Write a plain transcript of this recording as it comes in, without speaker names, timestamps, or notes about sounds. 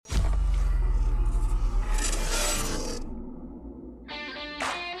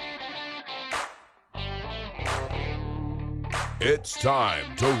It's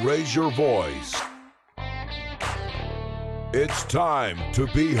time to raise your voice. It's time to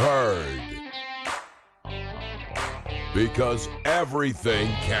be heard. Because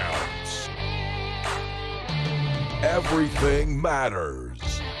everything counts. Everything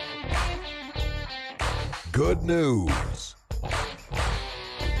matters. Good news.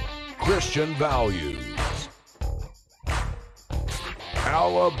 Christian values.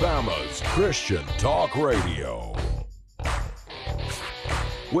 Alabama's Christian Talk Radio.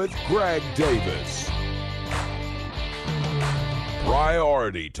 With Greg Davis.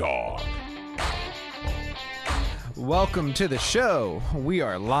 Priority Talk. Welcome to the show. We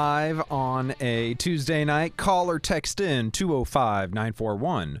are live on a Tuesday night. Call or text in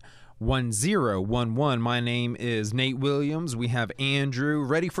 205-941-1011. My name is Nate Williams. We have Andrew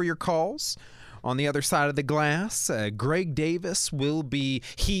ready for your calls. On the other side of the glass, Greg Davis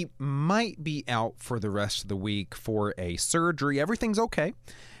he might be out for the rest of the week for a surgery. Everything's okay.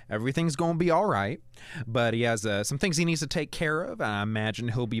 Everything's going to be all right. But he has some things he needs to take care of. I imagine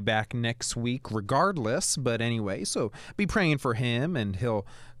he'll be back next week regardless. But anyway, so be praying for him, and he'll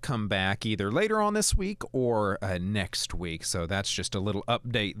come back either later on this week or next week. So that's just a little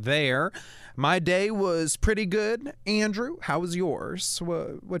update there. My day was pretty good. Andrew, how was yours?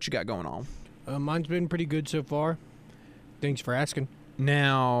 What you got going on? Mine's been pretty good so far. Thanks for asking.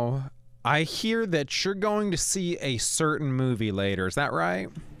 Now, I hear that you're going to see a certain movie later. Is that right?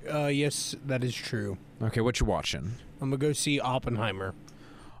 Yes, that is true. Okay, what you watching? I'm going to go see Oppenheimer.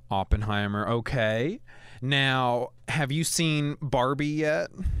 Oppenheimer, okay. Now, have you seen Barbie yet?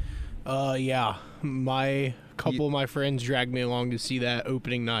 Yeah. My couple of my friends dragged me along to see that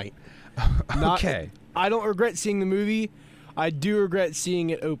opening night. Okay. I don't regret seeing the movie. I do regret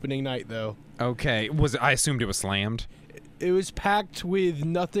seeing it opening night, though. Okay. I assumed it was slammed. It was packed with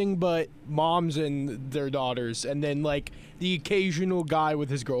nothing but moms and their daughters, and then, like, the occasional guy with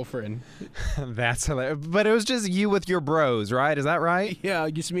his girlfriend. That's hilarious. But it was just you with your bros, right? Is that right? Yeah,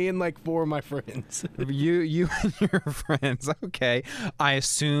 just me and, like, 4 of my friends. You and your friends. Okay. I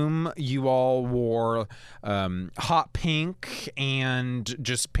assume you all wore hot pink and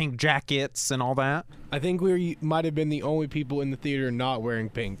just pink jackets and all that? I think we might have been the only people in the theater not wearing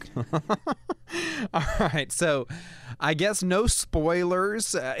pink. All right, so I guess no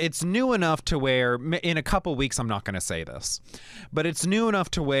spoilers. It's new enough to where in a couple weeks I'm not going to say this, but it's new enough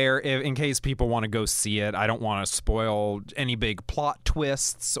to where in case people want to go see it, I don't want to spoil any big plot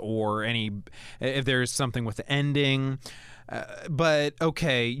twists or if there's something with the ending. But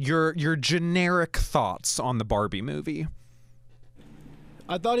okay, your generic thoughts on the Barbie movie.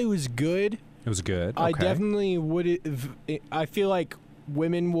 I thought it was good. It was good. Okay. I definitely would. I feel like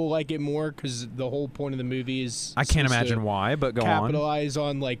women will like it more because the whole point of the movie is. I can't imagine why, but go on. Capitalize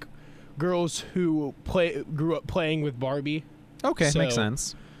on like girls who grew up playing with Barbie. Okay, makes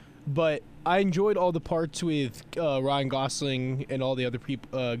sense. But I enjoyed all the parts with Ryan Gosling and all the other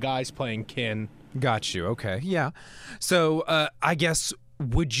guys playing Ken. Got you. Okay, yeah. So I guess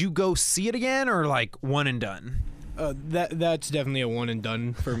would you go see it again or like one and done? That's definitely a one and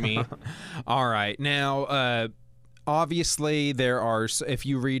done for me. All right. Now, obviously, there are, if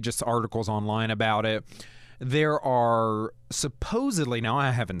you read just articles online about it, there are supposedly, now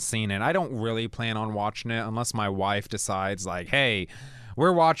I haven't seen it. I don't really plan on watching it unless my wife decides, like, hey,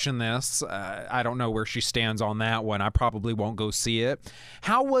 we're watching this. I don't know where she stands on that one. I probably won't go see it.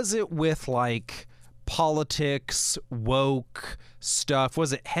 How was it with, like, politics, woke stuff?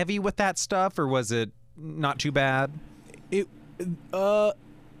 Was it heavy with that stuff, or was it not too bad? I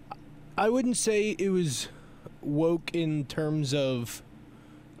wouldn't say it was woke in terms of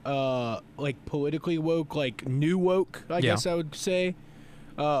like politically woke, like new woke, I guess I would say.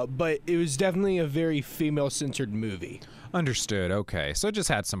 But it was definitely a very female-centered movie. Understood. Okay. So it just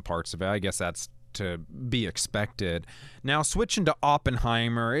had some parts of it. I guess that's to be expected. Now, switching to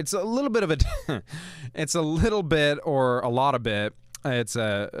Oppenheimer, it's a little bit of it's a little bit or a lot of bit. It's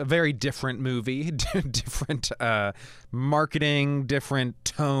a very different movie, different marketing, different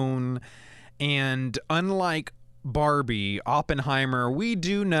tone. And unlike Barbie, Oppenheimer, we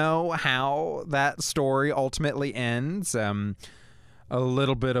do know how that story ultimately ends. A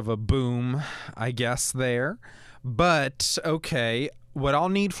little bit of a boom, I guess, there. But, okay, what I'll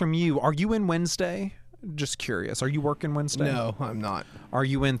need from you, are you in Wednesday? Just curious. Are you working Wednesday? No, I'm not. Are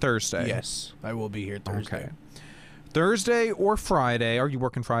you in Thursday? Yes, I will be here Thursday. Okay. Thursday or Friday? Are you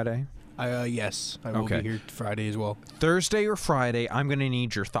working Friday? Yes, I will be here Friday as well. Thursday or Friday, I'm going to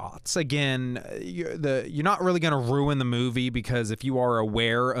need your thoughts. Again, you're not really going to ruin the movie because if you are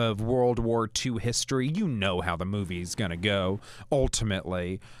aware of World War II history, you know how the movie's going to go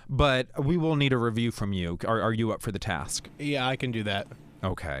ultimately. But we will need a review from you. Are you up for the task? Yeah, I can do that.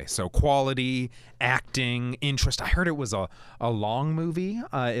 Okay, so quality, acting, interest. I heard it was a long movie.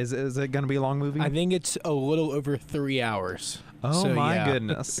 Is it going to be a long movie? I think it's a little over 3 hours. Oh, so, my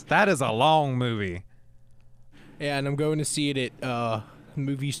goodness. That is a long movie. Yeah, and I'm going to see it at,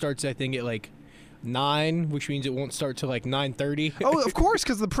 movie starts, I think, at like 9, which means it won't start till like 9:30. Oh, of course,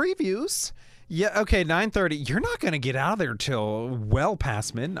 because the previews. Yeah, okay, 9:30. You're not going to get out of there till well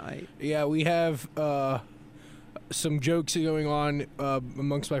past midnight. Yeah, we have some jokes going on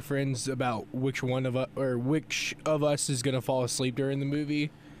amongst my friends about which of us is going to fall asleep during the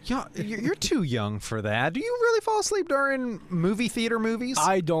movie. Yeah, you're too young for that. Do you really fall asleep during movie theater movies?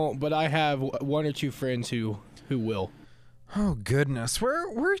 I don't, but I have one or two friends who will. Oh goodness,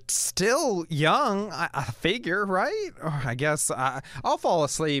 we're still young. I figure, right? Or I guess I'll fall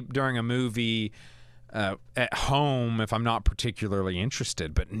asleep during a movie at home if I'm not particularly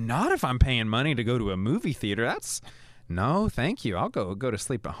interested, but not if I'm paying money to go to a movie theater. No, thank you. I'll go to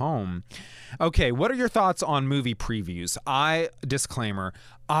sleep at home. Okay, what are your thoughts on movie previews? Disclaimer,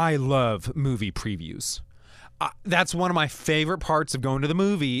 I love movie previews. That's one of my favorite parts of going to the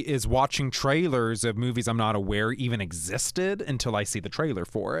movie is watching trailers of movies I'm not aware even existed until I see the trailer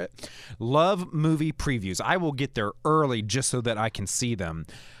for it. Love movie previews. I will get there early just so that I can see them.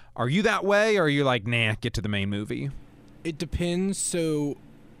 Are you that way, or are you like, nah, get to the main movie? It depends. So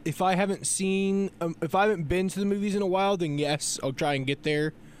if I haven't been to the movies in a while, then yes, I'll try and get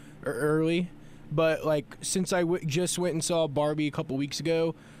there early. But like since I just went and saw Barbie a couple weeks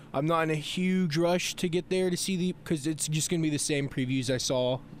ago, I'm not in a huge rush to get there to see because it's just going to be the same previews I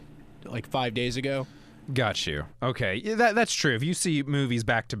saw like 5 days ago. Got you. Okay, that's true. If you see movies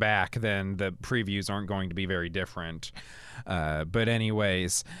back to back, then the previews aren't going to be very different. But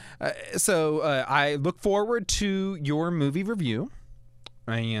anyways, so I look forward to your movie review.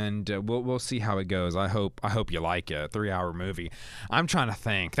 And we'll see how it goes. I hope you like it. 3-hour movie. I'm trying to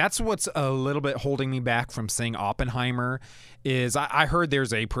think. That's what's a little bit holding me back from seeing Oppenheimer. Is I heard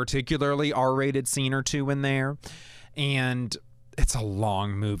there's a particularly R-rated scene or two in there, and it's a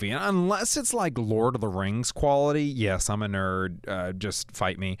long movie. And unless it's like Lord of the Rings quality, yes, I'm a nerd. Just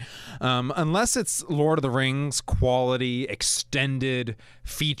fight me. Unless it's Lord of the Rings quality extended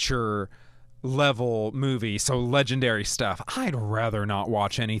feature level movie, so legendary stuff, I'd rather not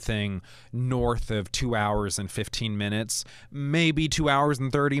watch anything north of 2 hours and 15 minutes, maybe 2 hours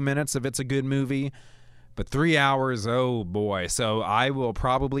and 30 minutes if it's a good movie, but 3 hours, oh boy. So I will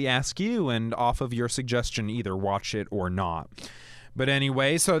probably ask you, and off of your suggestion, either watch it or not. But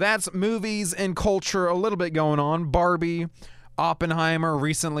anyway, so that's movies and culture, a little bit going on. Barbie, Oppenheimer.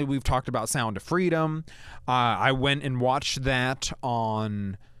 Recently we've talked about Sound of Freedom. I went and watched that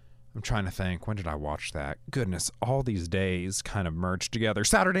on, I'm trying to think, when did I watch that? Goodness, all these days kind of merged together.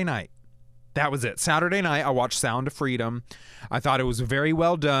 Saturday night. That was it. Saturday night, I watched Sound of Freedom. I thought it was very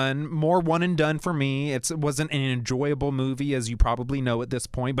well done. More one and done for me. It wasn't an enjoyable movie, as you probably know at this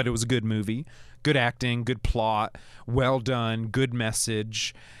point, but it was a good movie. Good acting, good plot, well done, good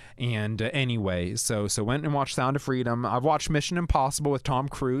message. And anyway, so went and watched Sound of Freedom. I've watched Mission Impossible with Tom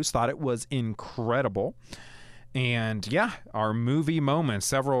Cruise. Thought it was incredible. And yeah, our movie moments.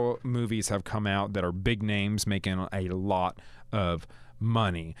 Several movies have come out that are big names making a lot of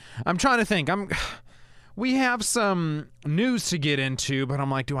money. I'm trying to think. We have some news to get into, but I'm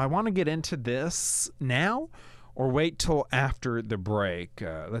like, do I want to get into this now or wait till after the break?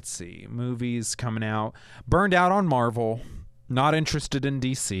 Let's see. Movies coming out. Burned out on Marvel. Not interested in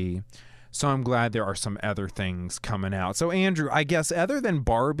DC. So I'm glad there are some other things coming out. So Andrew, I guess other than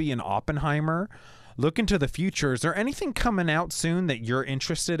Barbie and Oppenheimer, look into the future. Is there anything coming out soon that you're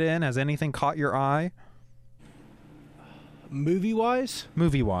interested in? Has anything caught your eye? Movie-wise?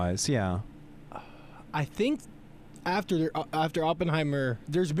 Movie-wise, yeah. I think after Oppenheimer,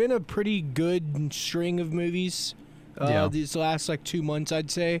 there's been a pretty good string of movies these last 2 months,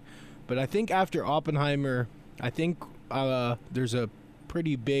 I'd say. But I think after Oppenheimer, I think there's a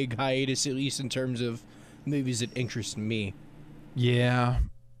pretty big hiatus, at least in terms of movies that interest me. Yeah.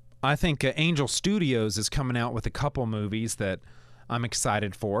 I think Angel Studios is coming out with a couple movies that I'm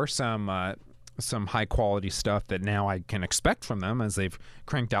excited for. Some high quality stuff that now I can expect from them as they've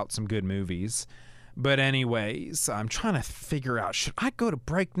cranked out some good movies. But anyways, I'm trying to figure out, should I go to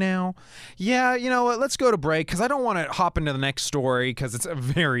break now? Yeah, you know what? Let's go to break because I don't want to hop into the next story because it's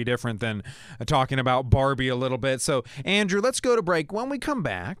very different than talking about Barbie a little bit. So, Andrew, let's go to break. When we come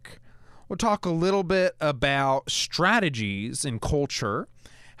back, We'll talk a little bit about strategies in culture,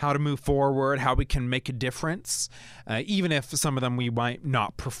 how to move forward, how we can make a difference, even if some of them we might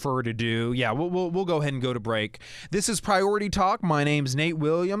not prefer to do. Yeah, we'll go ahead and go to break. This is Priority Talk. My name's Nate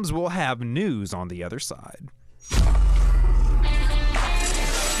Williams. We'll have news on the other side.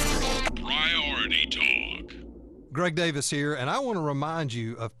 Priority Talk. Greg Davis here, and I want to remind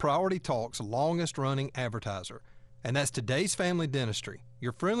you of Priority Talk's longest-running advertiser, and that's Today's Family Dentistry,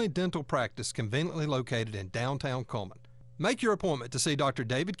 your friendly dental practice conveniently located in downtown Coleman. Make your appointment to see Dr.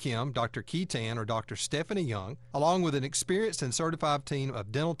 David Kim, Dr. Key Tan, or Dr. Stephanie Young, along with an experienced and certified team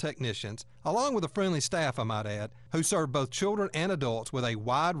of dental technicians, along with a friendly staff, I might add, who serve both children and adults with a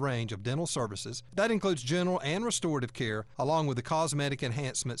wide range of dental services. That includes general and restorative care, along with the cosmetic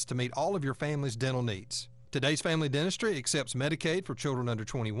enhancements to meet all of your family's dental needs. Today's Family Dentistry accepts Medicaid for children under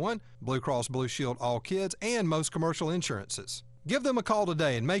 21, Blue Cross Blue Shield All Kids, and most commercial insurances. Give them a call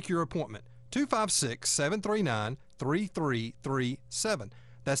today and make your appointment. 256-739-3337.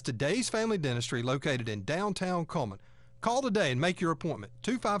 That's Today's Family Dentistry located in downtown Coleman. Call today and make your appointment.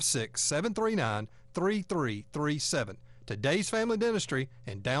 256-739-3337. Today's Family Dentistry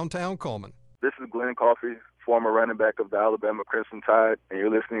in downtown Coleman. This is Glenn Coffey, former running back of the Alabama Crimson Tide, and you're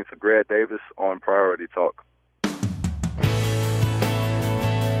listening to Greg Davis on Priority Talk.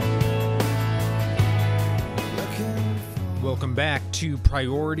 Welcome back to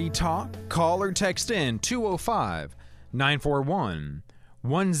Priority Talk. Call or text in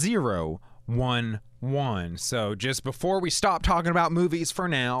 205-941-1011. So just before we stop talking about movies for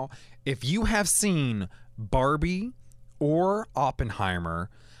now, if you have seen Barbie or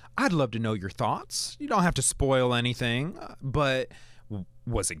Oppenheimer, I'd love to know your thoughts. You don't have to spoil anything, but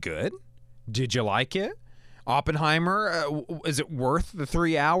was it good? Did you like it? Oppenheimer, is it worth the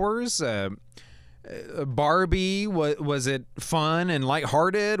 3 hours? Barbie, was it fun and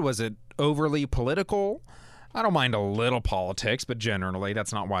lighthearted? Was it overly political? I don't mind a little politics, but generally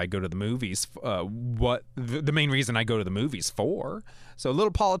that's not why I go to the movies. The main reason I go to the movies for. So a little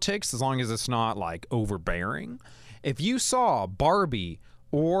politics, as long as it's not like overbearing. If you saw Barbie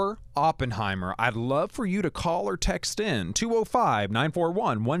or Oppenheimer, I'd love for you to call or text in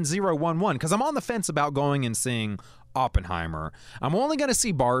 205-941-1011, because I'm on the fence about going and seeing Oppenheimer. I'm only going to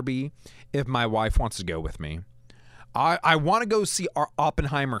see Barbie if my wife wants to go with me. I want to go see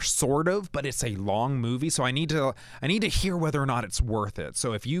Oppenheimer sort of, but it's a long movie, so I need to hear whether or not it's worth it.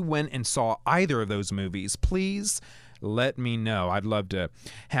 So if you went and saw either of those movies, please let me know. I'd love to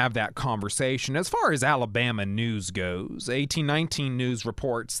have that conversation. As far as Alabama news goes, 1819 News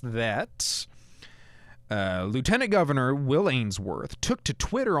reports that Lieutenant Governor Will Ainsworth took to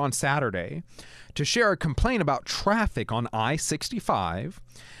Twitter on Saturday to share a complaint about traffic on I-65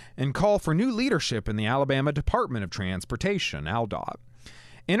 and call for new leadership in the Alabama Department of Transportation, ALDOT.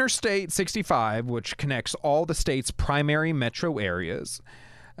 Interstate 65, which connects all the state's primary metro areas,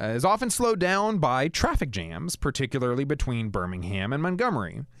 is often slowed down by traffic jams, particularly between Birmingham and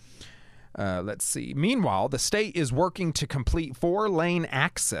Montgomery. Let's see. Meanwhile, the state is working to complete 4-lane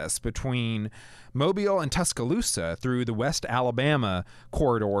access between Mobile and Tuscaloosa through the West Alabama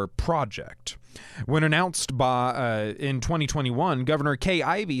Corridor project. When announced in 2021, Governor Kay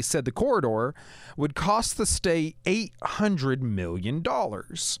Ivey said the corridor would cost the state $800 million.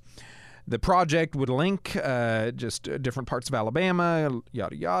 The project would link just different parts of Alabama,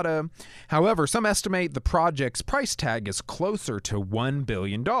 yada, yada. However, some estimate the project's price tag is closer to $1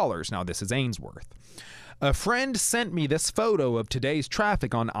 billion. Now, this is Ainsworth. A friend sent me this photo of today's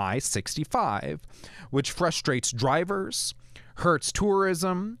traffic on I-65, which frustrates drivers, hurts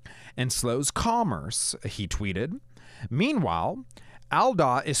tourism, and slows commerce, he tweeted. Meanwhile,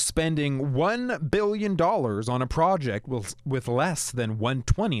 ALDOT is spending $1 billion on a project with less than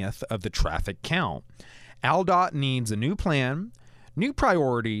 1/20th of the traffic count. ALDOT needs a new plan, new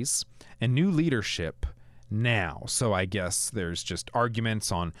priorities, and new leadership now. So I guess there's just arguments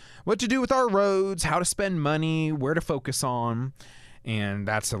on what to do with our roads, how to spend money, where to focus on, and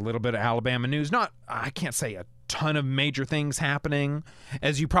that's a little bit of Alabama news. I can't say a ton of major things happening.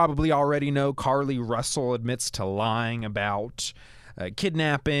 As you probably already know, Carly Russell admits to lying about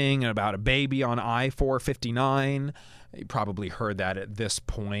kidnapping and about a baby on I-459. You probably heard that at this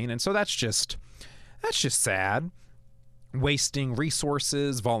point. And so that's just sad. Wasting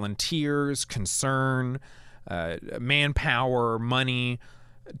resources, volunteers, concern, manpower, money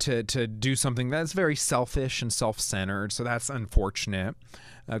to do something that's very selfish and self-centered. So that's unfortunate.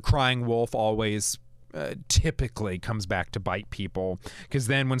 Crying wolf always typically comes back to bite people, because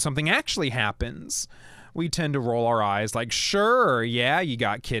then when something actually happens, we tend to roll our eyes like, sure, yeah, you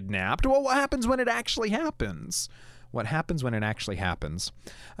got kidnapped. Well, what happens when it actually happens? what happens when it actually happens.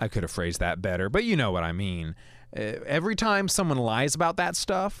 I could have phrased that better, but you know what I mean. Every time someone lies about that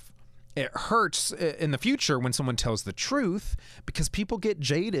stuff, it hurts in the future when someone tells the truth, because people get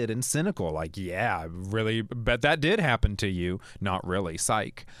jaded and cynical. Like, yeah, I really bet that did happen to you. Not really,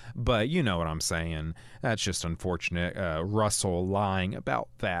 psych. But you know what I'm saying. That's just unfortunate. Russell lying about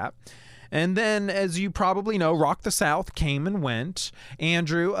that. And then, as you probably know, Rock the South came and went.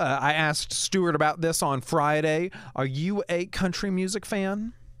 Andrew, I asked Stuart about this on Friday. Are you a country music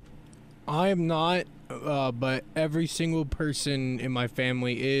fan? I am not, but every single person in my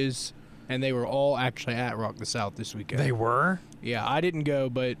family is, and they were all actually at Rock the South this weekend. They were? Yeah, I didn't go,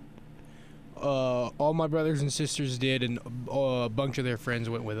 but all my brothers and sisters did, and a bunch of their friends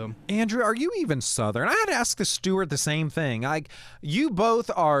went with them. Andrew, are you even Southern? I had to ask the Stuart the same thing. Like, you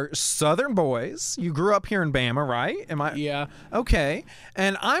both are Southern boys. You grew up here in Bama, right? Am I? Yeah. Okay.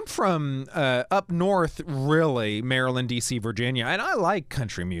 And I'm from up north, really, Maryland, D.C., Virginia, and I like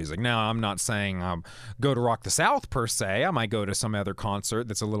country music. Now, I'm not saying go to Rock the South per se. I might go to some other concert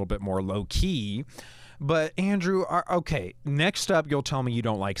that's a little bit more low-key. But, Andrew, okay, next up, you'll tell me you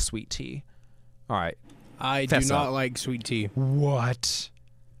don't like sweet tea. All right. I do not like sweet tea. What?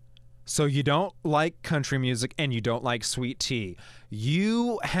 So you don't like country music and you don't like sweet tea.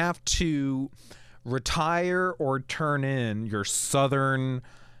 You have to retire or turn in your Southern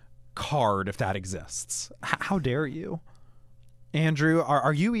card if that exists. How dare you? Andrew,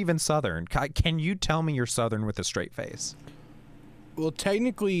 are you even Southern? Can you tell me you're Southern with a straight face? Well,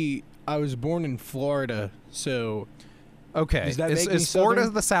 technically, I was born in Florida, so... Okay. Does that make me is Florida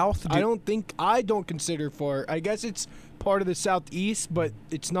Southern? the South? I don't consider Florida. I guess it's part of the Southeast, but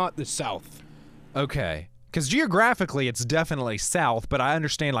it's not the South. Okay. Because geographically, it's definitely South, but I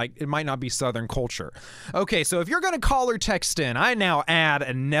understand, like, it might not be Southern culture. Okay, so if you're going to call or text in, I now add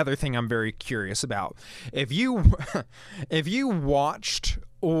another thing I'm very curious about. If you watched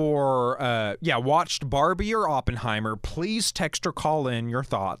watched Barbie or Oppenheimer, please text or call in your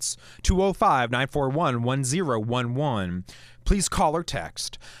thoughts. 205-941-1011. Please call or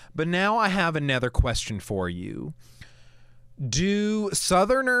text. But now I have another question for you. Do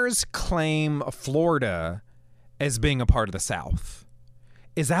Southerners claim Florida as being a part of the South?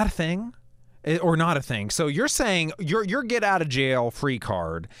 Is that a thing? Or not a thing? So you're saying your get out of jail free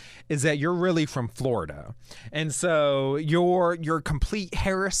card is that you're really from Florida. And so your complete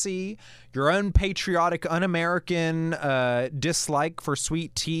heresy, your unpatriotic, un-American dislike for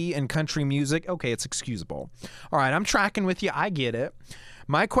sweet tea and country music, okay, it's excusable. All right, I'm tracking with you. I get it.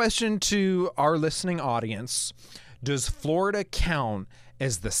 My question to our listening audience: does Florida count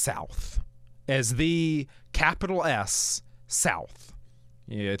as the South? As the capital S, South?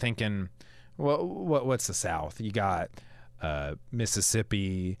 You're thinking, well, what's the South? You got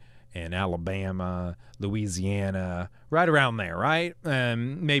Mississippi and Alabama, Louisiana, right around there, right?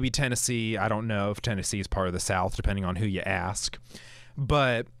 Maybe Tennessee. I don't know if Tennessee is part of the South, depending on who you ask.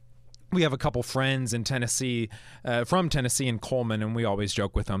 But we have a couple friends in Tennessee, from Tennessee and Coleman, and we always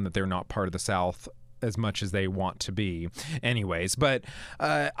joke with them that they're not part of the South as much as they want to be. Anyways, but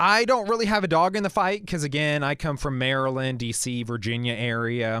I don't really have a dog in the fight because, again, I come from Maryland, D.C., Virginia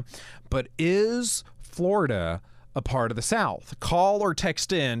area. But is Florida a part of the South? Call or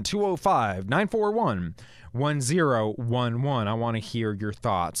text in 205-941-1011. I want to hear your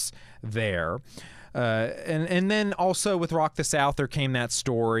thoughts there. And then also with Rock the South, there came that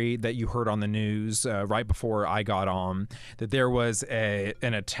story that you heard on the news right before I got on, that there was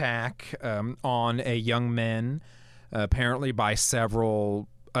an attack on a young man, apparently by several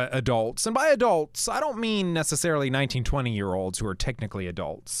adults. And by adults, I don't mean necessarily 19, 20-year-olds who are technically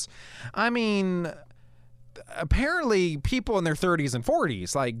adults. I mean, apparently people in their 30s and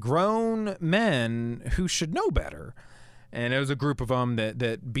 40s, like grown men who should know better. And it was a group of them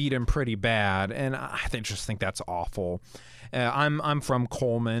that beat him pretty bad, and I just think that's awful. I'm from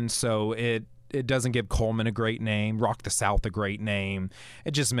Coleman, so it doesn't give Coleman a great name, Rock the South a great name.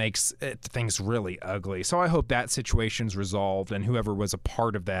 It just makes things really ugly. So I hope that situation's resolved, and whoever was a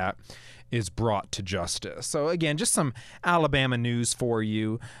part of that is brought to justice. So again, just some Alabama news for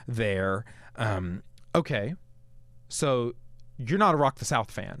you there. Okay, so you're not a Rock the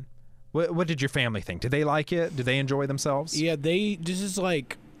South fan. What did your family think? Did they like it? Did they enjoy themselves? Yeah, this is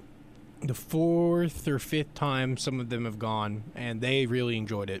like the fourth or fifth time some of them have gone, and they really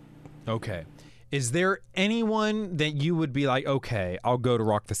enjoyed it. Okay. Is there anyone that you would be like, okay, I'll go to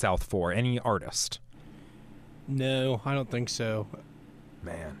Rock the South for? Any artist? No, I don't think so.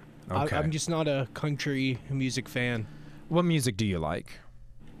 Man, okay. I'm just not a country music fan. What music do you like?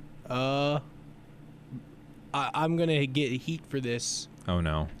 I'm going to get heat for this. Oh,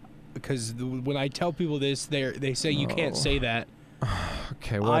 no. because when I tell people this, they say you can't say that.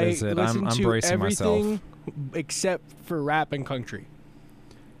 Okay, what is it? I'm bracing myself. Everything except for rap and country.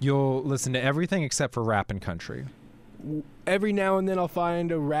 You'll listen to everything except for rap and country. Every now and then I'll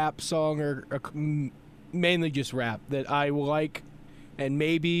find a rap song or mainly just rap that I will like, and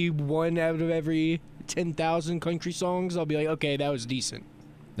maybe one out of every 10,000 country songs I'll be like, okay, that was decent.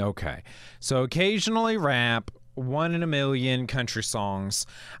 Okay, so occasionally rap, 1 in a million country songs.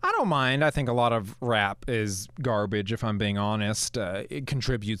 I don't mind. I think a lot of rap is garbage, if I'm being honest. It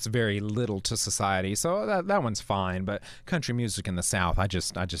contributes very little to society, so that one's fine. But country music in the South, I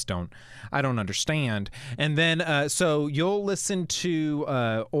just don't understand. And then so you'll listen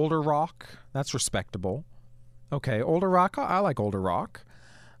to older rock. That's respectable. Okay, older rock. I like older rock.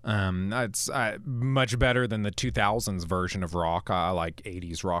 It's much better than the 2000s version of rock. I like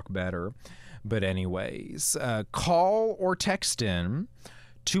 80s rock better. But anyways, call or text in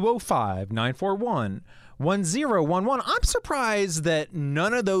 205-941-1011. I'm surprised that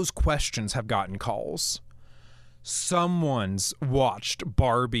none of those questions have gotten calls. Someone's watched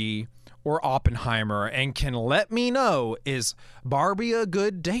Barbie or Oppenheimer and can let me know, is Barbie a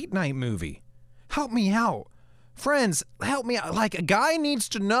good date night movie? Help me out. Friends, help me out. Like, a guy needs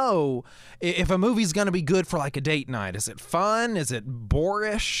to know if a movie's going to be good for like a date night. Is it fun? Is it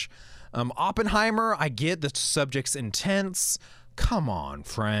boorish? Oppenheimer, I get the subject's intense. Come on,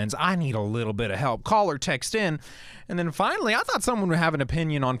 friends. I need a little bit of help. Call or text in. And then finally, I thought someone would have an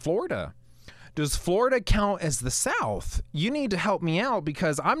opinion on Florida. Does Florida count as the South? You need to help me out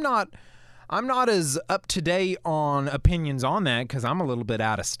because I'm not as up to date on opinions on that because I'm a little bit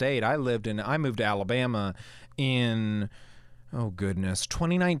out of state. I moved to Alabama in,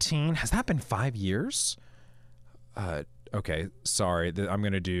 2019. Has that been 5 years? Okay, sorry. I'm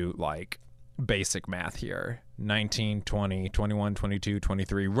going to do like basic math here. 19, 20, 21, 22,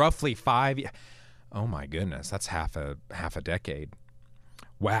 23, roughly 5. Oh my goodness, that's half a decade.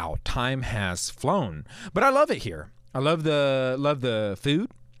 Wow, time has flown. But I love it here. I love the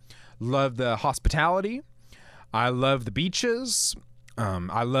food, love the hospitality. I love the beaches.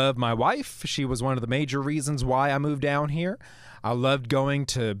 I love my wife. She was one of the major reasons why I moved down here. I loved going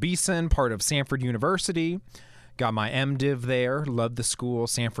to Beeson, part of Sanford University. Got my MDiv there. Love the school.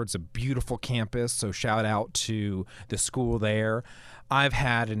 Sanford's a beautiful campus, so shout out to the school there. I've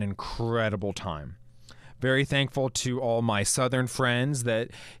had an incredible time. Very thankful to all my Southern friends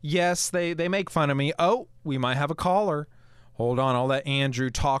that, yes, they make fun of me. Oh, we might have a caller. Hold on, I'll let Andrew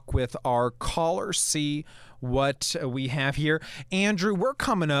talk with our caller, see what we have here. Andrew, we're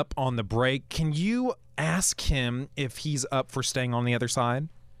coming up on the break. Can you ask him if he's up for staying on the other side?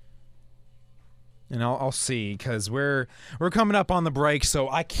 And I'll see, because we're coming up on the break, so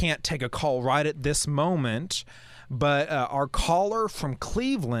I can't take a call right at this moment. But our caller from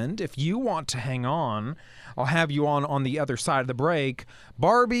Cleveland, if you want to hang on, I'll have you on the other side of the break.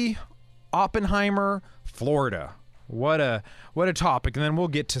 Barbie, Oppenheimer, Florida. What a topic. And then we'll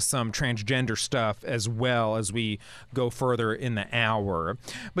get to some transgender stuff as well as we go further in the hour.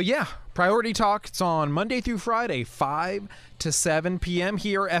 But yeah, Priority Talk, it's on Monday through Friday, 5 to 7 p.m.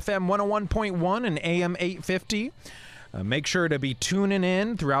 here, FM 101.1 and AM 850. Make sure to be tuning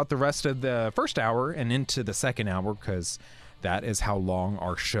in throughout the rest of the first hour and into the second hour, because that is how long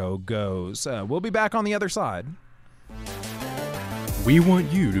our show goes. We'll be back on the other side. We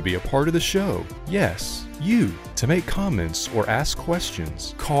want you to be a part of the show. Yes, you, to make comments or ask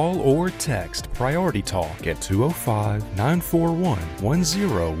questions. Call or text Priority Talk at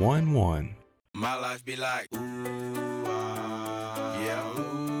 205-941-1011. My life be like, ooh, yeah,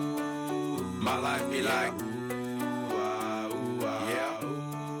 ooh. My life be like, ooh, yeah,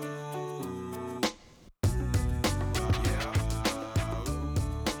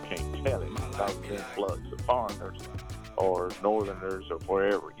 Can't tell him about the influx of foreigners or northerners or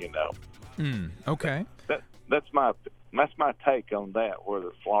wherever, Okay. That's my take on that,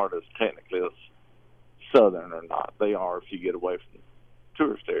 whether Florida's technically southern or not. They are if you get away from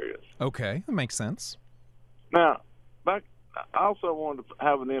tourist areas. Okay, that makes sense. Now, I also wanted to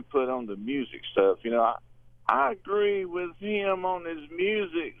have an input on the music stuff. I agree with him on his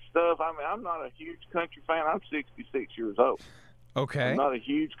music stuff. I mean, I'm not a huge country fan. I'm 66 years old. Okay. I'm not a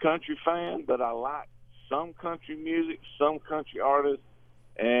huge country fan, but I like some country music, some country artists.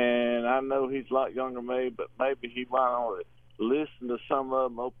 And I know he's a lot younger than me, but maybe he might want to listen to some of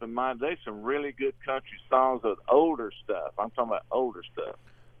them open-minded. There's some really good country songs with older stuff. I'm talking about older stuff.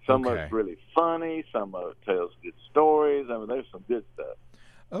 Some of it's really funny. Some of it tells good stories. I mean, there's some good stuff.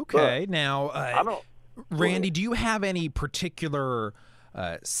 Okay. But now, Randy, do you have any particular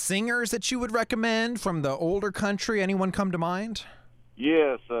singers that you would recommend from the older country? Anyone come to mind?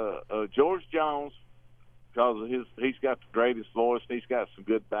 Yes, George Jones, because he's got the greatest voice, and he's got some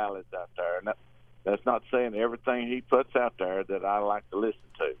good ballads out there. And that's not saying everything he puts out there that I like to listen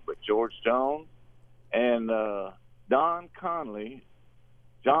to, but George Jones and John Conley,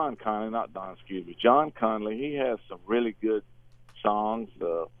 John Conley, he has some really good songs.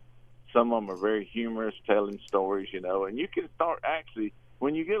 Some of them are very humorous, telling stories, and you can start actually,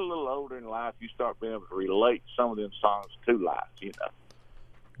 when you get a little older in life, you start being able to relate some of them songs to life,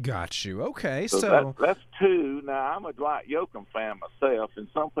 Got you. Okay, so that's two. Now, I'm a Dwight Yoakam fan myself, and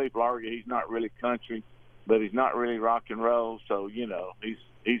some people argue he's not really country, but he's not really rock and roll, so,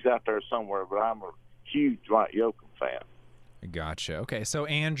 he's out there somewhere, but I'm a huge Dwight Yoakam fan. Gotcha. Okay, so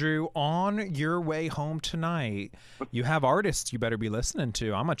Andrew, on your way home tonight, you have artists you better be listening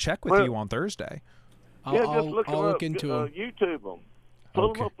to. I'm going to check with you on Thursday. Just look them up. Into them. YouTube them.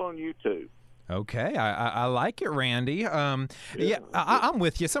 Pull them up on YouTube. Okay, I like it, Randy. I'm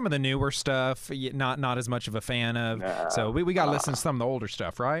with you. Some of the newer stuff, not as much of a fan of. Nah, so we got to listen to some of the older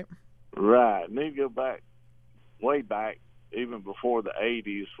stuff, right? Right. Need to go way back, even before the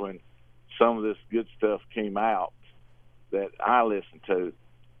 80s when some of this good stuff came out that I listened to.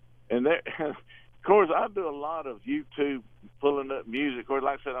 And of course, I do a lot of YouTube pulling up music. Of course,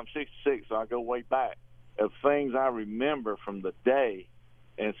 like I said, I'm 66, so I go way back of things I remember from the day.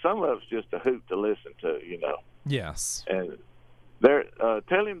 And some of it's just a hoot to listen to, Yes. And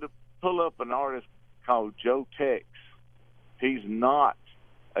tell him to pull up an artist called Joe Tex. He's not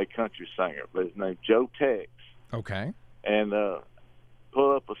a country singer, but his name's Joe Tex. Okay. And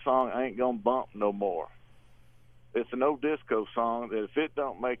pull up a song, I Ain't Gonna Bump No More. It's an old disco song that if it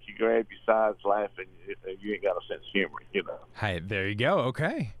don't make you grab your sides laughing, you ain't got a sense of humor, Hey, there you go.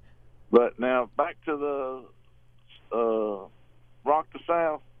 Okay. But now back to the Rock the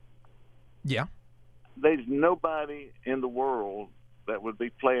South. Yeah. There's nobody in the world that would be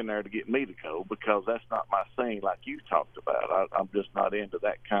playing there to get me to go because that's not my scene like you talked about. I'm just not into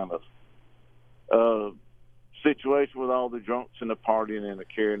that kind of situation with all the drunks and the partying and the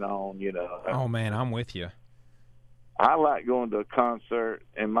carrying on, Oh, man, I'm with you. I like going to a concert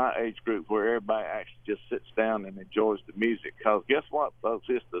in my age group where everybody actually just sits down and enjoys the music. Because guess what, folks?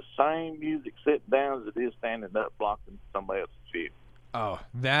 It's the same music sitting down as it is standing up blocking somebody else's view. Oh,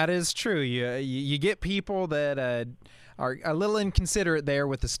 that is true. You get people that are a little inconsiderate there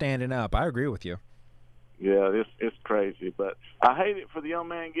with the standing up. I agree with you. Yeah, it's crazy. But I hate it for the young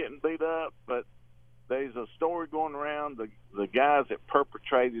man getting beat up, but there's a story going around. The guys that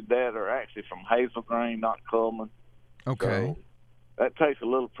perpetrated that are actually from Hazel Green, not Coleman. Okay. So that takes a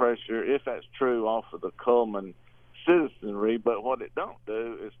little pressure, if that's true, off of the Coleman citizenry. But what it don't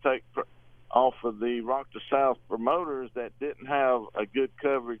do is take off of the Rock the South promoters that didn't have a good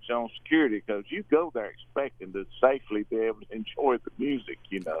coverage on security, because you go there expecting to safely be able to enjoy the music,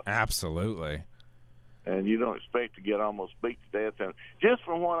 Absolutely. And you don't expect to get almost beat to death. And just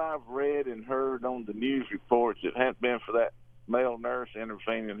from what I've read and heard on the news reports, it hadn't been for that male nurse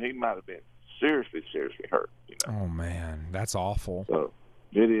intervening, he might have been seriously hurt. Oh, man, that's awful. So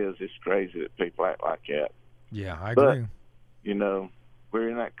it is. It's crazy that people act like that. Yeah, I agree. But, we're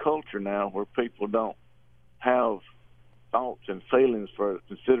in that culture now where people don't have thoughts and feelings for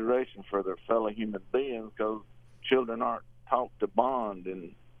consideration for their fellow human beings because children aren't taught to bond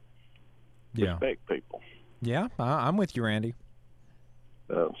and respect people. Yeah, I'm with you, Randy.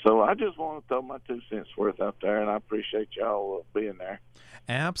 So I just want to throw my 2 cents worth out there, and I appreciate y'all being there.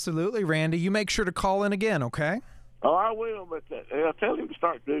 Absolutely, Randy. You make sure to call in again, okay? Oh, I will, but I'll tell him to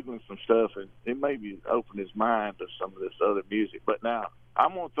start Googling some stuff, and it maybe open his mind to some of this other music. But now,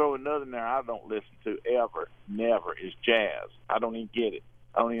 I'm going to throw another in there I don't listen to ever, never, is jazz. I don't even get it.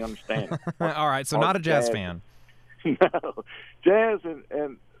 I don't even understand it. All right, so not a jazz fan. No. Jazz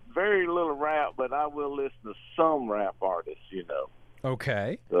and very little rap, but I will listen to some rap artists,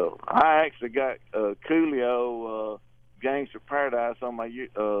 Okay. So I actually got Coolio, Gangster Paradise on my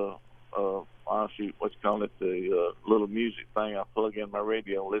the little music thing I plug in my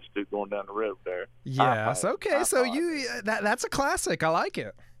radio and listen to going down the road there. Yes. Okay. So that's a classic. I like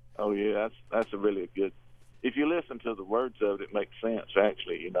it. Oh yeah, that's a really good. If you listen to the words of it, it makes sense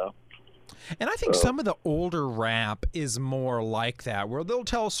actually. And I think some of the older rap is more like that, where they'll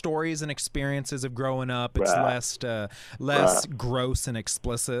tell stories and experiences of growing up. It's less gross and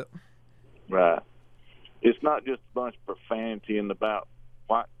explicit. Right. It's not just a bunch of profanity and about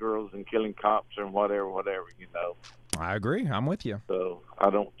white girls and killing cops and whatever. I agree. I'm with you. So I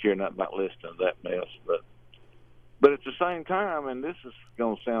don't care nothing about listening to that mess. But at the same time, and this is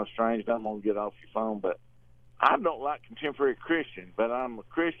going to sound strange, and I'm going to get off your phone, but I don't like contemporary Christian, but I'm a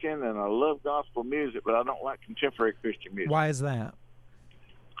Christian and I love gospel music, but I don't like contemporary Christian music. Why is that?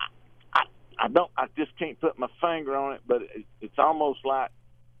 I just can't put my finger on it, but it's almost like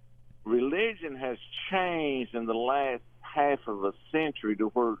religion has changed in the last half of a century to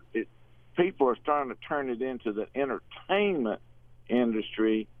where people are starting to turn it into the entertainment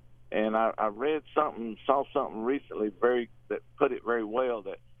industry. And I saw something recently that put it very well,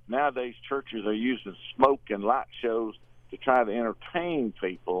 that nowadays churches are using smoke and light shows to try to entertain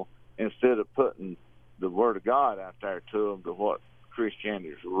people instead of putting the Word of God out there to them, to what Christianity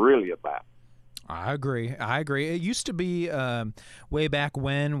is really about. I agree. It used to be way back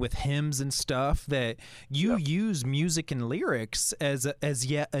when with hymns and stuff that you use music and lyrics as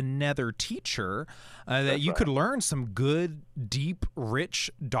yet another teacher that you could learn some good, deep, rich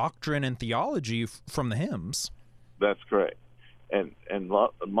doctrine and theology from the hymns. That's correct. And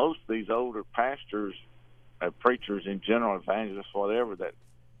most of these older pastors, preachers in general, evangelists, whatever, that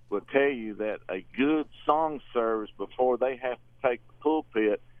will tell you that a good song service before they have to take the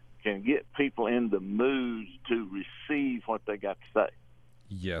pulpit can get people in the mood to receive what they got to say.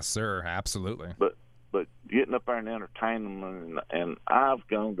 Yes, sir. Absolutely. But getting up there and entertaining them, and I've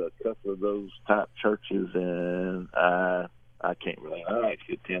gone to a couple of those type churches, and I can't really. I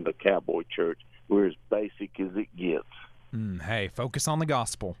actually attend a cowboy church. We're as basic as it gets. Hey, focus on the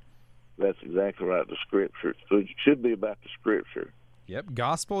gospel. That's exactly right. The Scripture. So it should be about the Scripture. Yep,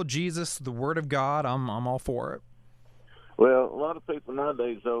 gospel, Jesus, the Word of God. I'm all for it. Well, a lot of people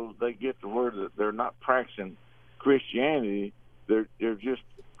nowadays, though, they get the word that they're not practicing Christianity. They're just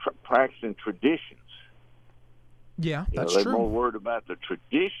practicing traditions. Yeah, that's they're true. They're more worried about the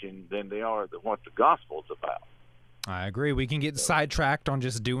tradition than they are what the gospel's about. I agree. We can get sidetracked on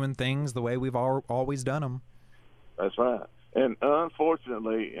just doing things the way we've always done them. That's right. And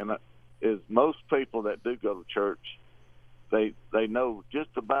unfortunately, is most people that do go to church, they know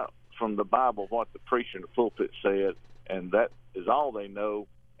just about from the Bible what the preacher in the pulpit said, and that is all they know,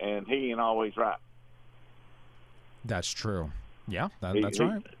 and he ain't always right. That's true. Yeah, that's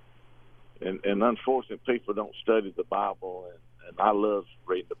right. And unfortunately, people don't study the Bible, and I love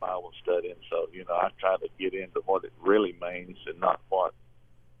reading the Bible and studying, so, I try to get into what it really means and not what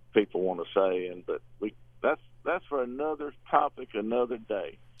people want to say. But that's for another topic, another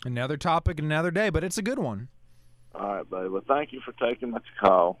day. Another topic, another day, but it's a good one. All right, buddy. Well, thank you for taking my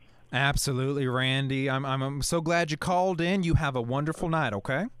call. Absolutely, Randy. I'm so glad you called in. You have a wonderful night,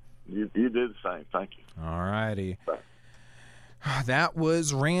 okay? You did the same. Thank you. All righty. Bye. That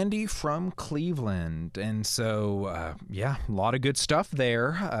was Randy from Cleveland. And so, a lot of good stuff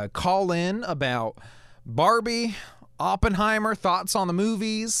there. Call in about Barbie, Oppenheimer, thoughts on the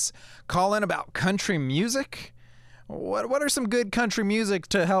movies. Call in about country music. What are some good country music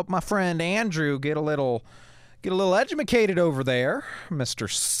to help my friend Andrew get a little educated over there, Mr.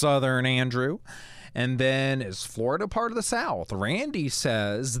 Southern Andrew? And then, is Florida part of the South? Randy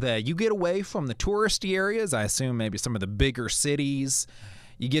says that you get away from the touristy areas, I assume maybe some of the bigger cities.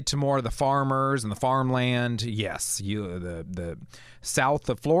 You get to more of the farmers and the farmland. Yes, the south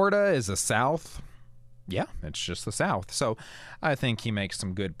of Florida is the South. Yeah, it's just the South. So I think he makes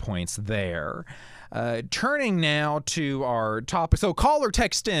some good points there. Turning now to our topic. So call or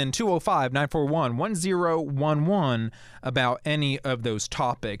text in 205-941-1011 about any of those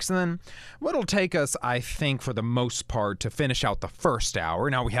topics. And then what'll take us, I think, for the most part, to finish out the first hour.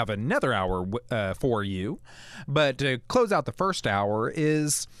 Now we have another hour for you. But to close out the first hour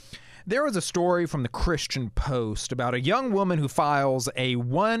is there was a story from the Christian Post about a young woman who files a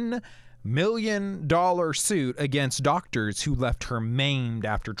 $1 million suit against doctors who left her maimed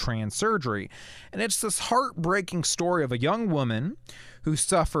after trans surgery. And it's this heartbreaking story of a young woman who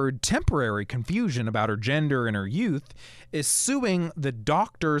suffered temporary confusion about her gender in her youth is suing the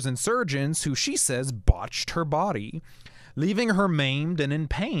doctors and surgeons who she says botched her body, leaving her maimed and in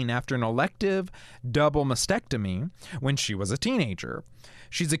pain after an elective double mastectomy when she was a teenager.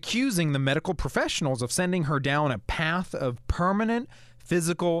 She's accusing the medical professionals of sending her down a path of permanent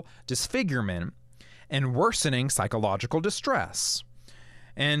physical disfigurement and worsening psychological distress.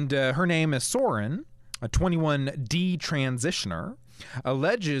 And her name is Soren, a 21D transitioner,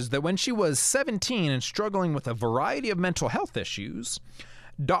 alleges that when she was 17 and struggling with a variety of mental health issues,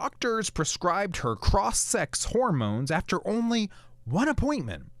 doctors prescribed her cross-sex hormones after only one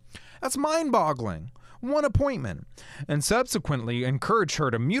appointment. That's mind-boggling. One appointment. And subsequently encouraged her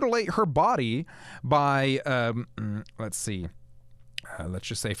to mutilate her body by, let's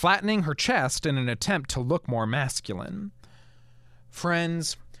just say flattening her chest in an attempt to look more masculine.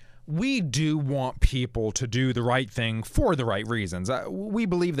 Friends, we do want people to do the right thing for the right reasons. We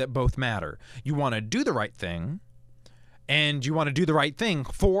believe that both matter. You want to do the right thing, and you want to do the right thing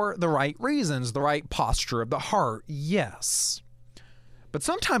for the right reasons, the right posture of the heart, yes. But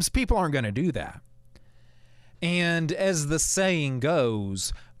sometimes people aren't going to do that. And as the saying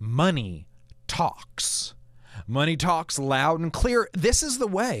goes, money talks. Money talks loud and clear. This is the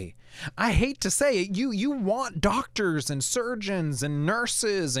way. I hate to say it. You want doctors and surgeons and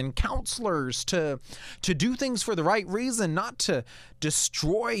nurses and counselors to do things for the right reason, not to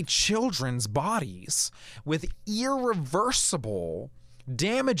destroy children's bodies with irreversible,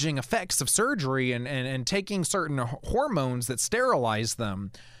 damaging effects of surgery and taking certain hormones that sterilize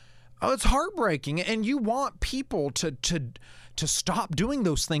them. Oh, it's heartbreaking. And you want people to stop doing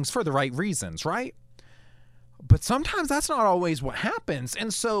those things for the right reasons, right? But sometimes that's not always what happens.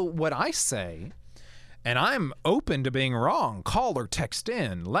 And so what I say, and I'm open to being wrong, call or text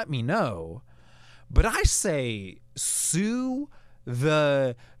in, let me know. But I say sue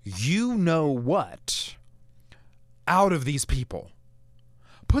the you-know-what out of these people.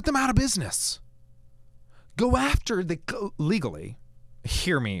 Put them out of business. Go after legally,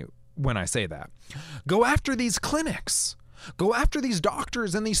 hear me when I say that. Go after these clinics. Go after these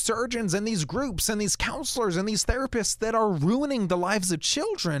doctors and these surgeons and these groups and these counselors and these therapists that are ruining the lives of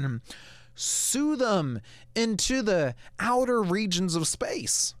children. Sue them into the outer regions of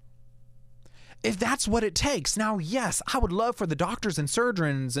space. If that's what it takes. Now, yes, I would love for the doctors and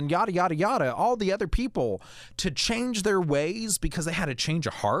surgeons and yada, yada, yada, all the other people to change their ways because they had a change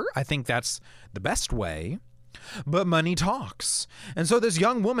of heart. I think that's the best way. But money talks. And so this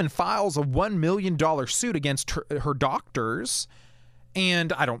young woman files a $1 million suit against her doctors.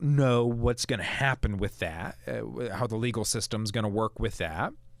 And I don't know what's going to happen with that, how the legal system's going to work with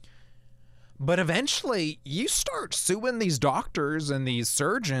that. But eventually, you start suing these doctors and these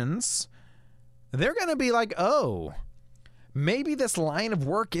surgeons. They're going to be like, oh, maybe this line of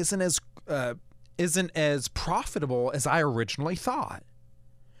work isn't as profitable as I originally thought.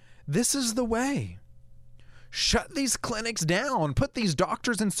 This is the way. Shut these clinics down. Put these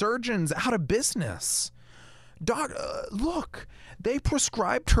doctors and surgeons out of business. Look, they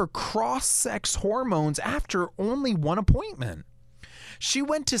prescribed her cross-sex hormones after only one appointment. She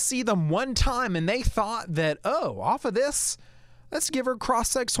went to see them one time and they thought that, oh, off of this, let's give her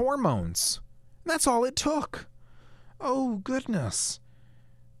cross-sex hormones. That's all it took. Oh, goodness.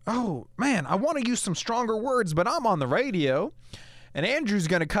 Oh, man, I want to use some stronger words, but I'm on the radio. And Andrew's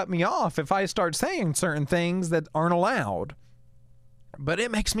going to cut me off if I start saying certain things that aren't allowed. But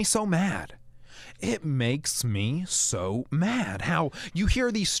it makes me so mad. It makes me so mad how you hear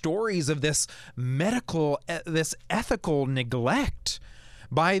these stories of this this ethical neglect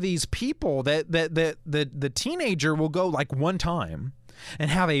by these people that the teenager will go like one time and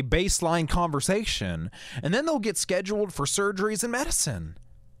have a baseline conversation, and then they'll get scheduled for surgeries and medicine.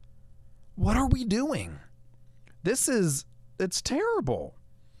 What are we doing? It's terrible.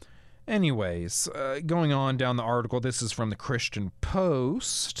 Anyways, going on down the article, this is from the Christian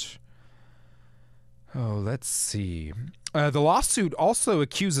Post. Oh, let's see. The lawsuit also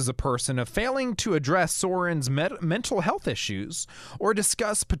accuses a person of failing to address Soren's mental health issues or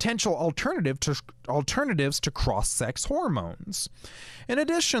discuss potential alternatives to cross-sex hormones. In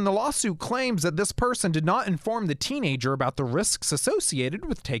addition, the lawsuit claims that this person did not inform the teenager about the risks associated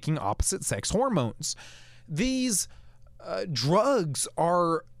with taking opposite-sex hormones. These drugs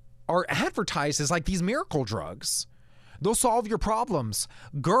are advertised as like these miracle drugs. They'll solve your problems.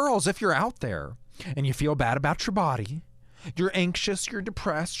 Girls, if you're out there and you feel bad about your body, you're anxious, you're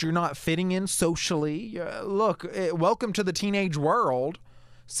depressed, you're not fitting in socially, look, welcome to the teenage world.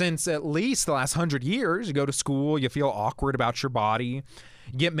 Since at least the last 100 years, you go to school, you feel awkward about your body,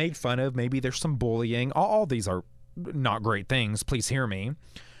 you get made fun of, maybe there's some bullying. All these are not great things, please hear me.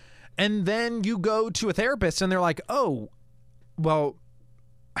 And then you go to a therapist and they're like, oh, well,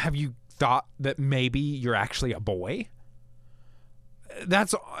 have you thought that maybe you're actually a boy?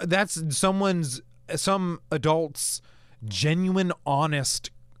 That's some adult's genuine,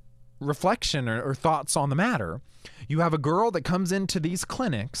 honest reflection or thoughts on the matter. You have a girl that comes into these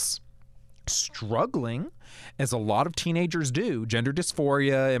clinics struggling, as a lot of teenagers do, gender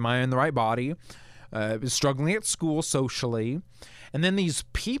dysphoria, am I in the right body, struggling at school socially. And then these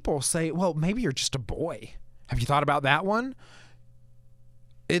people say, well, maybe you're just a boy. Have you thought about that one?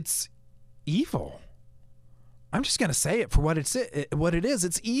 It's evil. I'm just going to say it for what it is.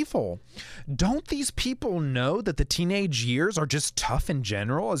 It's evil. Don't these people know that the teenage years are just tough in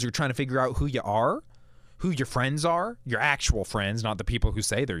general as you're trying to figure out who you are, who your friends are, your actual friends, not the people who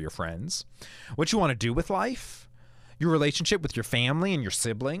say they're your friends, what you want to do with life, your relationship with your family and your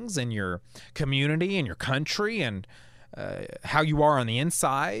siblings and your community and your country, and how you are on the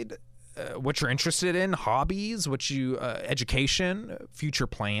inside, what you're interested in, hobbies, education, future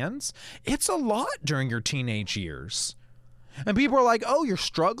plans. It's a lot during your teenage years. And people are like, oh, you're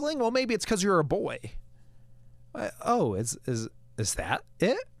struggling? Well, maybe it's because you're a boy. Oh, is that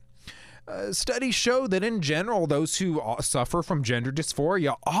it? Studies show that in general, those who suffer from gender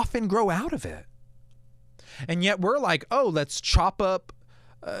dysphoria often grow out of it. And yet we're like, oh, let's chop up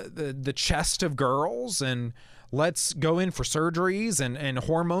the chest of girls and let's go in for surgeries and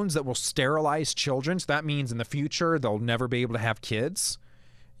hormones that will sterilize children. So that means in the future, they'll never be able to have kids.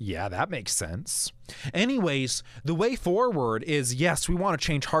 Yeah, that makes sense. Anyways, the way forward is, yes, we want to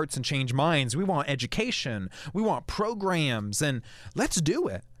change hearts and change minds. We want education. We want programs, and let's do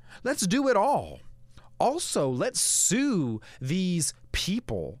it. Let's do it all. Also, let's sue these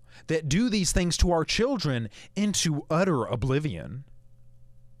people that do these things to our children into utter oblivion.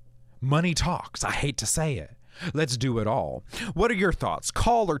 Money talks. I hate to say it. Let's do it all. What are your thoughts?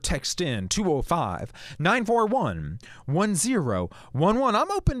 Call or text in 205-941-1011.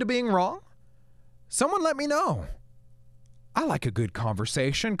 I'm open to being wrong. Someone let me know. I like a good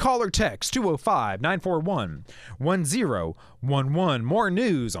conversation. Call or text 205-941-1011. More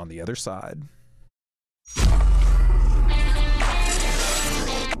news on the other side.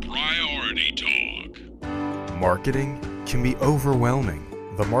 Priority Talk. Marketing can be overwhelming.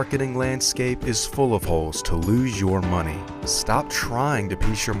 The marketing landscape is full of holes to lose your money. Stop trying to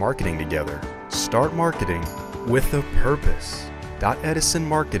piece your marketing together. Start marketing with a purpose. Edison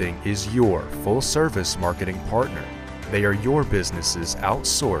Marketing is your full-service marketing partner. They are your business's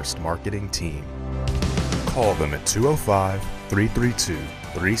outsourced marketing team. Call them at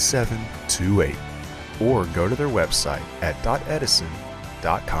 205-332-3728 or go to their website at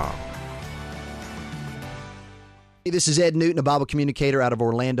 .edison.com. Hey, this is Ed Newton, a Bible communicator out of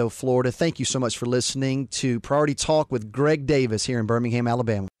Orlando, Florida. Thank you so much for listening to Priority Talk with Greg Davis here in Birmingham,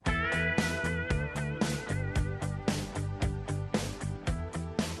 Alabama.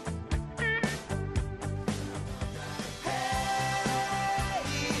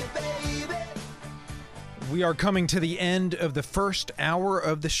 We are coming to the end of the first hour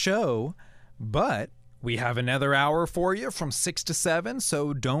of the show, but we have another hour for you from 6 to 7,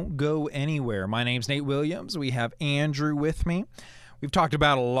 so don't go anywhere. My name's Nate Williams. We have Andrew with me. We've talked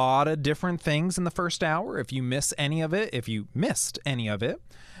about a lot of different things in the first hour. If you missed any of it,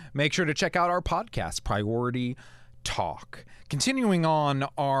 make sure to check out our podcast, Priority Talk. Continuing on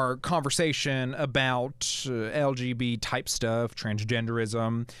our conversation about LGB type stuff,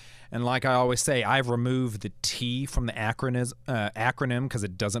 transgenderism, and like I always say, I've removed the T from the acronym because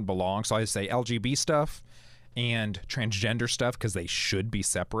it doesn't belong. So I say LGB stuff and transgender stuff because they should be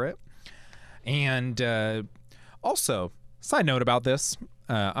separate. And also, side note about this,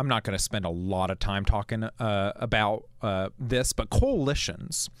 I'm not going to spend a lot of time talking about this, but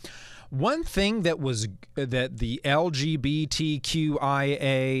coalitions. One thing that the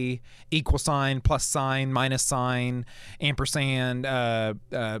LGBTQIA equal sign, plus sign, minus sign, ampersand,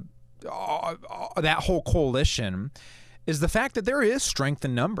 that whole coalition is the fact that there is strength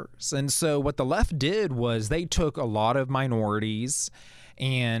in numbers. And so what the left did was they took a lot of minorities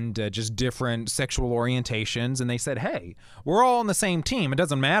and just different sexual orientations, and they said, hey, we're all on the same team. It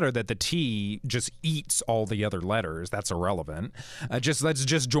doesn't matter that the T just eats all the other letters. That's irrelevant. Let's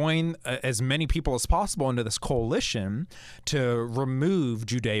just join as many people as possible into this coalition to remove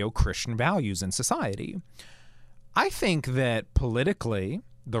Judeo-Christian values in society. I think that politically,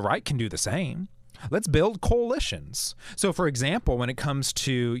 the right can do the same. Let's build coalitions. So, for example, when it comes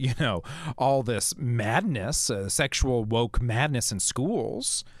to, all this madness, sexual woke madness in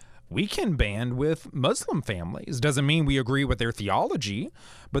schools, we can band with Muslim families. Doesn't mean we agree with their theology,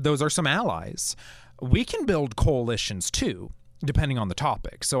 but those are some allies. We can build coalitions too, depending on the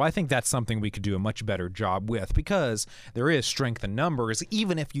topic. So I think that's something we could do a much better job with because there is strength in numbers,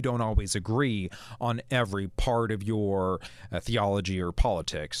 even if you don't always agree on every part of your theology or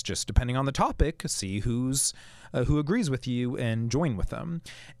politics. Just depending on the topic, see who agrees with you and join with them.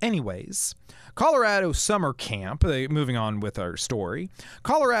 Anyways, Colorado Summer Camp, moving on with our story,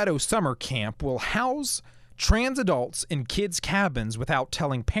 Colorado Summer Camp will house trans adults in kids' cabins without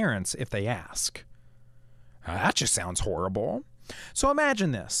telling parents if they ask. That just sounds horrible. So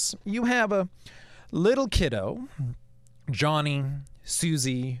imagine this. You have a little kiddo, Johnny,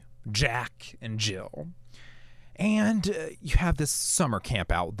 Susie, Jack, and Jill. And you have this summer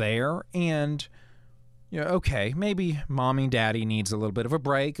camp out there. And, okay, maybe mommy, daddy needs a little bit of a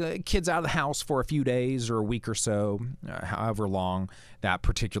break. Kid's out of the house for a few days or a week or so, however long that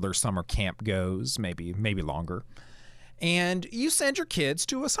particular summer camp goes, maybe longer. And you send your kids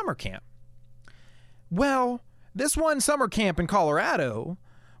to a summer camp. Well, this one summer camp in Colorado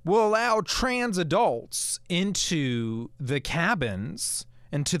will allow trans adults into the cabins,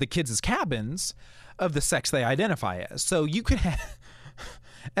 into the kids' cabins, of the sex they identify as. So you could have,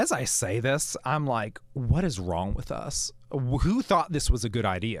 as I say this, I'm like, what is wrong with us? Who thought this was a good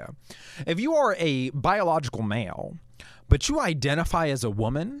idea? If you are a biological male, but you identify as a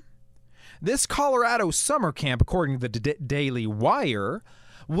woman, this Colorado summer camp, according to the Daily Wire,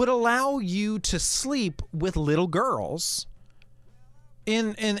 would allow you to sleep with little girls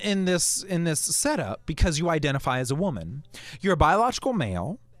in this setup because you identify as a woman. You're a biological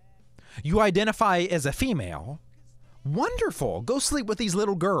male. You identify as a female. Wonderful. Go sleep with these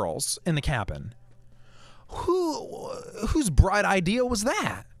little girls in the cabin. Whose bright idea was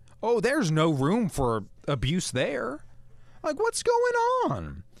that? Oh, there's no room for abuse there. Like, what's going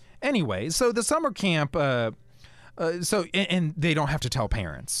on? Anyway, so the summer camp, and they don't have to tell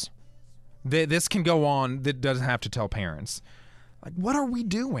parents. This can go on. That doesn't have to tell parents. Like, what are we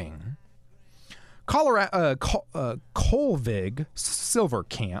doing? Colorado, Colvig Silver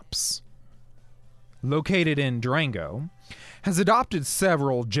Camps, located in Durango, has adopted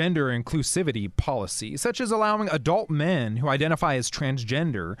several gender inclusivity policies, such as allowing adult men who identify as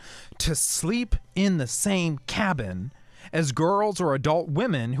transgender to sleep in the same cabin as girls, or adult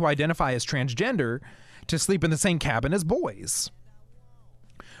women who identify as transgender to sleep in the same cabin as boys.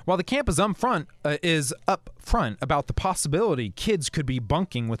 While the camp is upfront about the possibility kids could be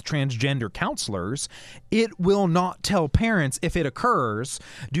bunking with transgender counselors, it will not tell parents if it occurs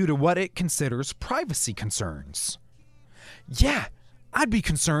due to what it considers privacy concerns. Yeah, I'd be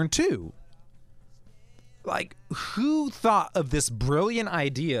concerned too. Like, who thought of this brilliant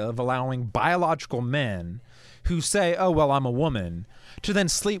idea of allowing biological men who say, oh, well, I'm a woman, to then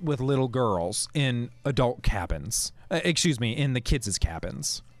sleep with little girls in adult cabins? In the kids'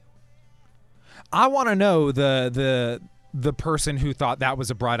 cabins. I want to know the person who thought that was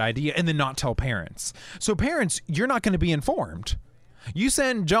a bright idea and then not tell parents. So parents, you're not going to be informed. You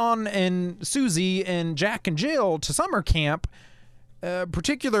send John and Susie and Jack and Jill to summer camp,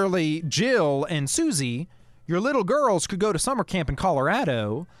 particularly Jill and Susie. Your little girls could go to summer camp in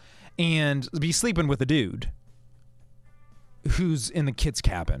Colorado and be sleeping with a dude who's in the kids'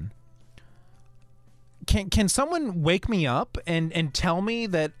 cabin. Can someone wake me up and tell me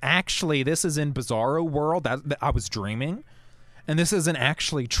that actually this is in Bizarro World, that I was dreaming and this isn't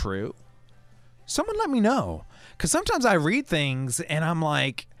actually true? Someone let me know. Because sometimes I read things and I'm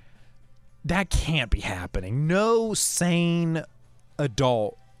like, that can't be happening. No sane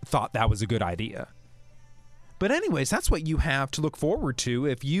adult thought that was a good idea. But anyways, that's what you have to look forward to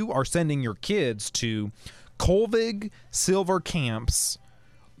if you are sending your kids to Colvig Silver Camps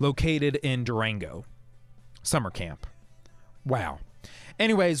located in Durango. Summer camp. Wow.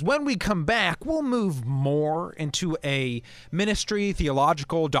 Anyways, when we come back, we'll move more into a ministry,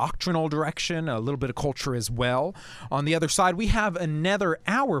 theological, doctrinal direction, a little bit of culture as well. On the other side, we have another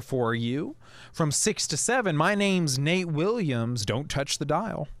hour for you from 6 to 7. My name's Nate Williams. Don't touch the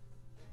dial.